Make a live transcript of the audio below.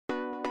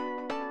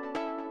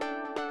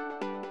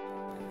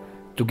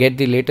To get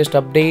the latest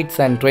updates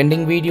and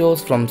trending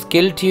videos from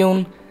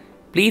SkillTune,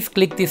 please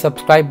click the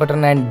subscribe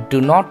button and do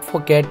not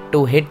forget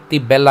to hit the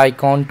bell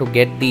icon to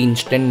get the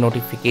instant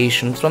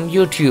notifications from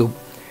YouTube.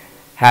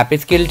 Happy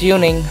skill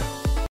tuning!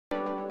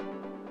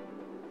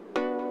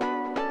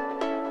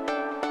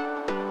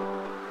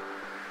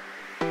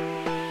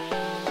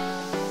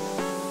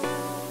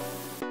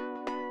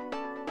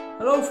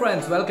 Hello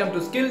friends, welcome to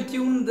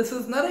SkillTune. This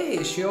is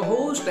Naresh, your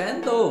host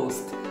and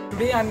host.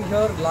 Today I'm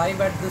here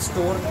live at the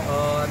store.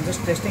 I'm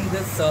just testing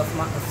this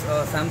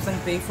Samsung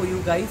Pay for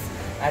you guys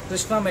at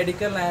Krishna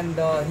Medical, and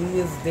he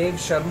is Dev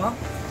Sharma,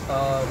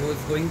 who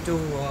is going to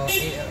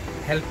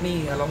help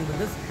me along with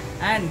this.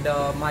 And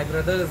my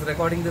brother is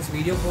recording this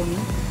video for me.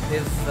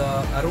 Is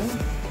Arun.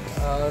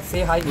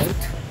 Say hi,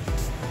 mate.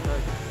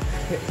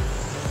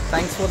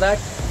 Thanks for that.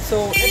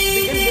 So let's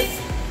begin this.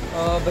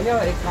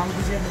 भैया एक काम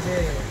कीजिए मुझे.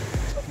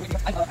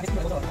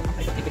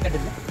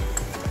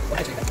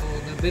 So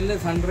the bill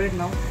is 100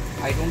 now.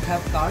 I don't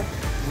have card.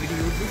 We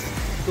use this.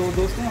 तो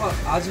दोस्तों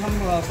आज हम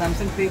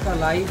Samsung Pay का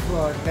लाइव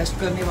टेस्ट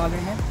करने वाले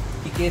हैं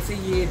कि कैसे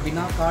ये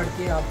बिना कार्ड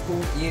के आपको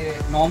ये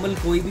नॉर्मल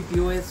कोई भी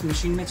POS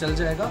मशीन में चल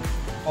जाएगा.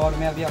 और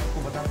मैं अभी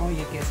आपको बताता हूँ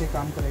ये कैसे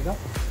काम करेगा.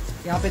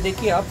 यहाँ पे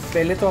देखिए आप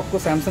पहले तो आपको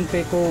Samsung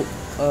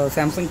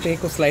Pay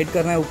को स्लाइड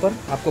करना है ऊपर.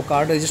 आपको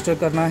कार्ड रजिस्टर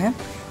करना है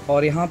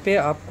और यहाँ पे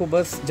आपको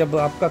बस जब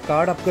आपका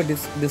कार्ड आपका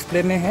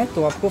डिस्प्ले में है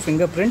तो आपको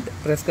फिंगरप्रिंट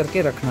प्रेस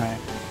करके रखना है.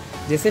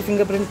 जैसे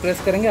फिंगरप्रिंट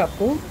प्रेस करेंगे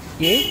आपको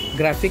ये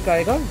ग्राफिक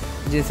आएगा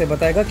जैसे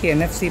बताएगा कि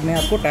NFC में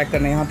आपको टैग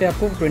करना है. यहाँ पे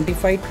आपको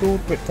 25 to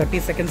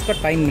 30 सेकेंड्स का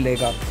टाइम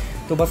मिलेगा.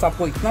 तो बस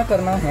आपको इतना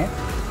करना है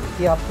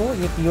कि आपको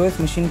ये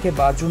POS मशीन के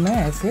बाजू में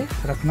ऐसे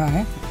रखना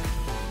है.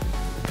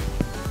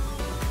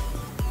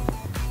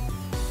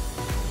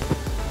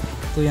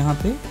 तो यहाँ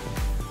पे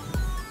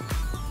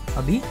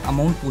अभी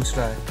अमाउंट पूछ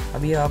रहा है.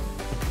 अभी आप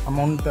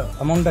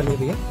अमाउंट डालिए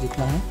भैया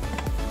जितना है.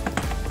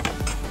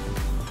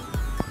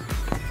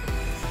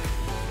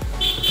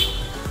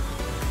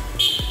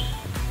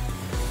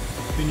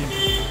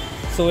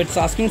 So it's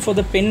asking for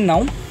the pin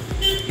now.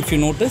 If you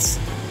notice,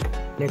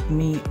 let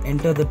me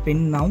enter the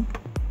pin now.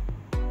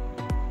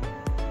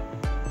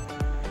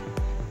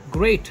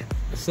 Great.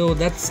 So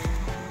that's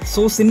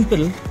so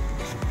simple.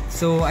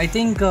 So I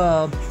think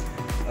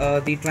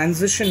the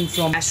transition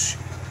from cash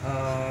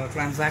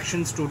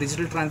transactions to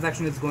digital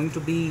transaction is going to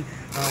be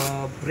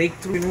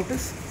breakthrough. You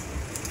notice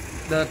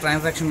the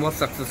transaction was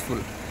successful,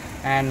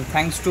 and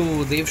thanks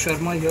to Dev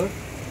Sharma here,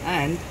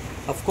 and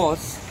of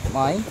course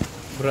my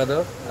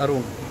brother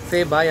Arun.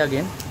 Say bye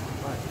again.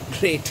 Bye.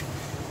 Great.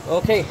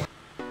 Okay.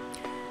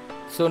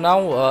 So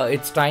now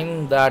it's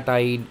time that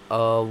I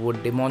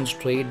would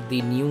demonstrate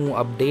the new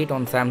update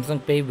on Samsung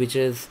Pay, which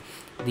is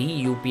the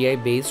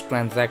UPI based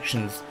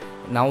transactions.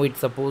 Now it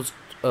supports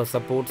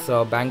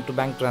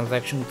bank-to-bank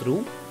transaction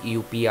through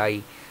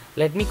UPI.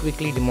 Let me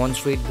quickly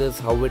demonstrate this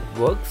how it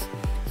works.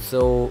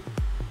 So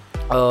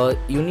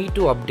you need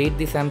to update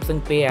the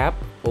Samsung Pay app.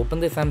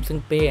 Open the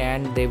Samsung Pay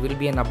and there will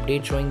be an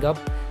update showing up.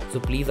 So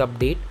please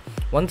update.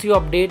 Once you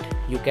update,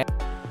 you can.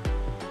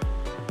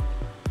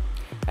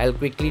 I'll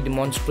quickly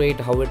demonstrate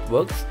how it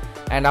works.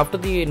 And after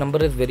the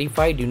number is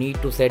verified, you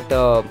need to set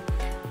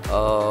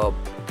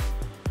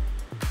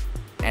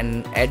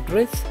an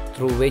address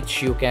through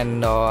which you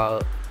can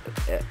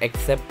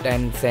accept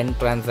and send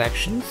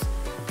transactions.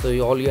 So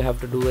all you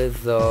have to do is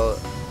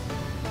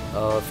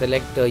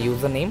select a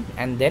username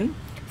and then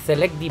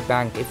select the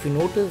bank. If you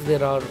notice,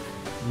 there are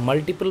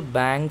multiple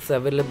banks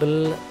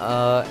available,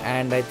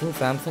 and I think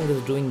Samsung is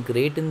doing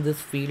great in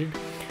this field.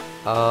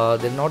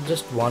 They're not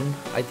just one.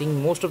 I think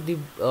most of the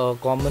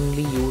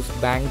commonly used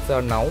banks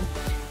are now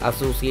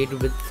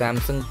associated with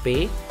Samsung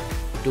Pay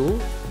to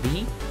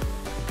be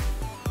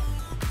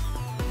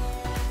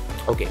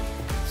okay.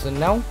 So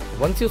now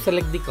once you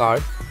select the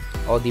card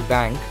or the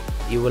bank,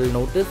 you will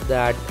notice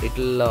that it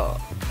will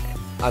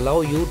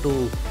allow you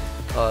to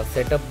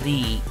set up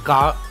the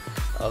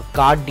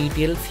card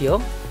details here,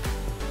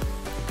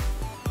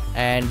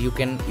 and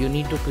you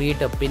need to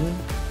create a pin.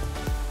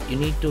 You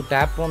need to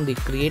tap on the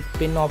create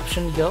pin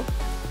option here.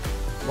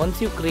 Once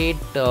you create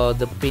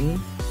the pin,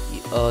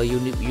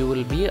 you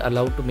will be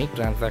allowed to make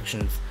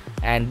transactions.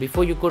 And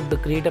before you could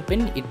create a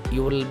pin,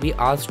 you will be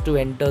asked to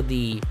enter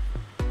the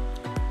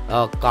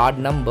card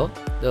number,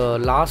 the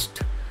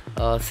last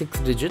 6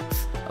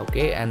 digits,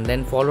 okay, and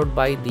then followed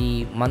by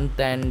the month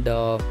and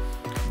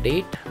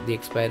date, the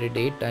expiry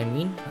date.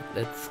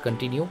 Let's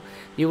continue.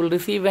 You will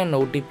receive an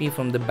OTP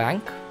from the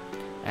bank,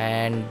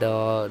 and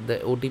the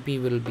OTP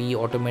will be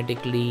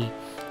automatically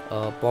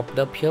popped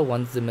up here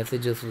once the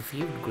message is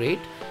received. Great.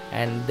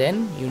 And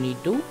then you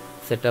need to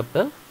set up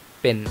a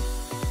PIN,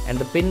 and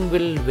the PIN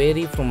will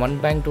vary from one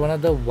bank to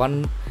another.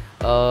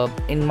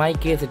 In my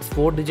case it's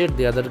 4-digit.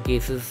 The other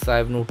cases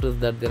I've noticed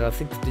that there are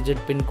 6-digit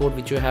PIN code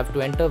which you have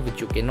to enter, which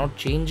you cannot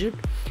change it.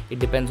 It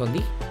depends on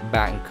the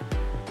bank.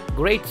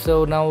 Great.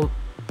 So now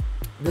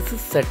this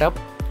is set up,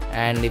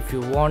 and if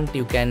you want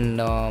you can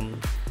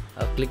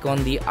click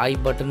on the I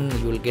button.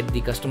 You will get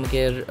the customer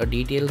care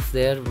details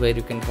there where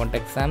you can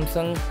contact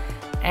Samsung,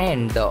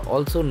 And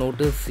also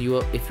notice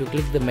if you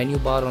click the menu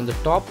bar on the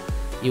top,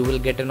 you will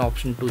get an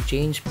option to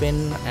change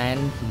PIN,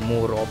 and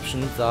more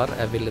options are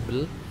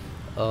available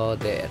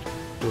there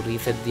to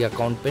reset the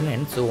account PIN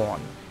and so on.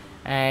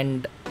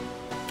 And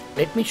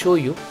let me show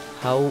you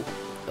how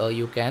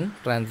you can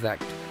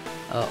transact.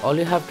 All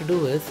you have to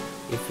do is,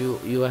 if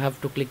you have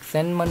to click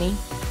send money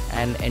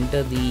and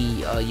enter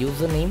the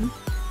username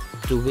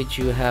to which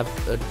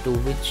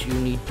you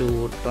need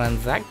to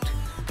transact,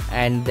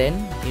 and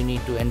then you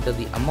need to enter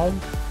the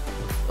amount.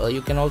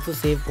 You can also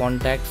save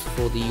contacts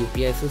for the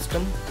UPI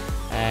system,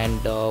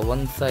 and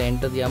once I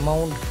enter the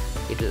amount,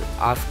 it will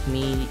ask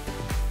me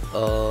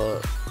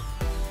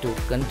to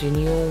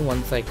continue.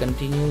 Once I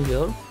continue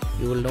here,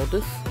 you will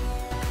notice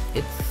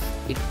it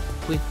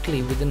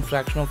quickly, within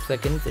fraction of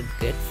seconds, it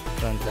gets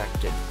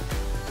transacted.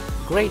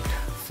 Great.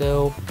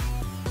 So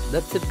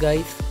that's it,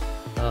 guys.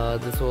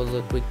 This was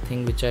a quick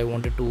thing which I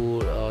wanted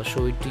to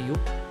show it to you.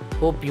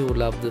 Hope you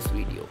love this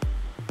video.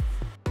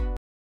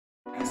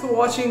 Thanks for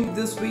watching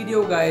this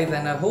video, guys,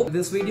 and I hope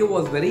this video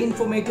was very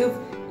informative.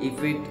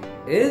 If it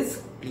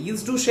is,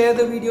 please do share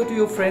the video to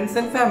your friends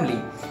and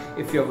family.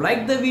 If you have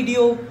liked the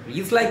video,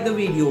 please like the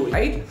video,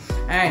 right?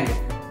 And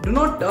do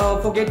not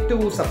forget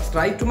to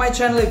subscribe to my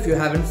channel if you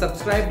haven't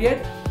subscribed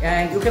yet.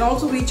 And you can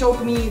also reach out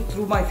to me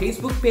through my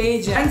Facebook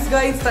page. Thanks,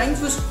 guys. Thanks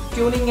for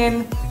tuning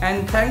in,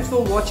 and thanks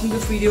for watching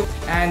this video.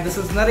 And this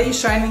is Naresh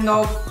signing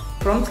off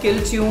from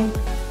SkillTune.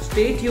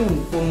 Stay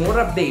tuned for more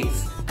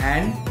updates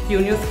and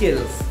tune your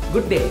skills.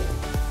 Good day.